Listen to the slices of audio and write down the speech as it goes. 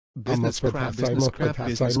Business crap, business crap,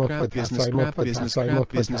 business crap, business crap, business crap,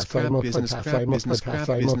 business crap, business crap, business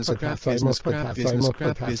crap, business crap, business crap, business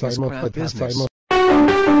crap, business crap, business.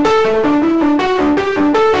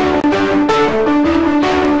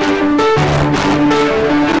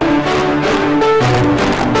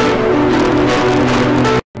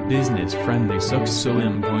 Business friendly sucks, so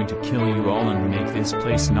I'm going to kill you all and make this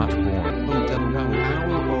place not born.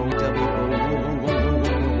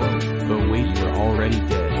 Oh wait, you're already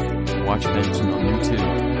dead. Watch Benson on YouTube.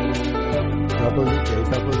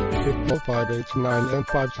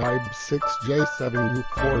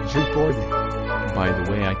 WKW5H9N5J6J7U4G40. By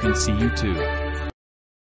the way, I can see you too.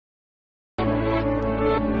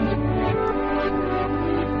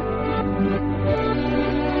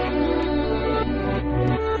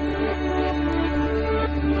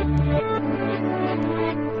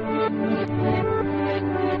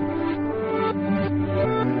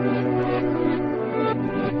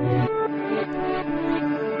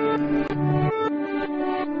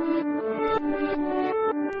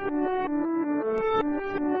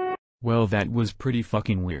 Well, that was pretty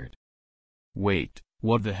fucking weird. Wait,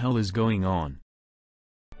 what the hell is going on?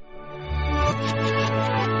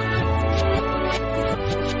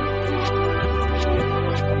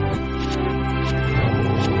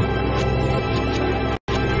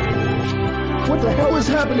 What the hell is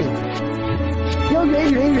happening?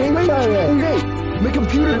 Hey, my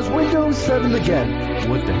computer is Windows 7 again.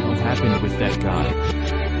 What the hell happened with that guy?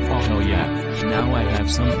 Oh hell yeah, now I have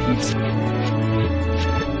some peace.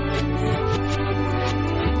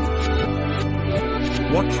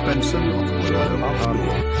 Watch Benson on YouTube.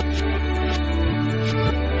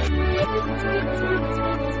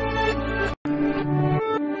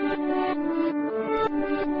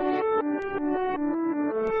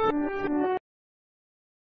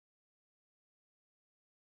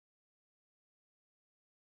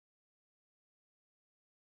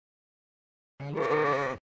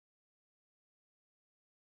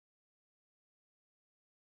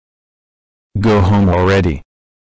 Go home already.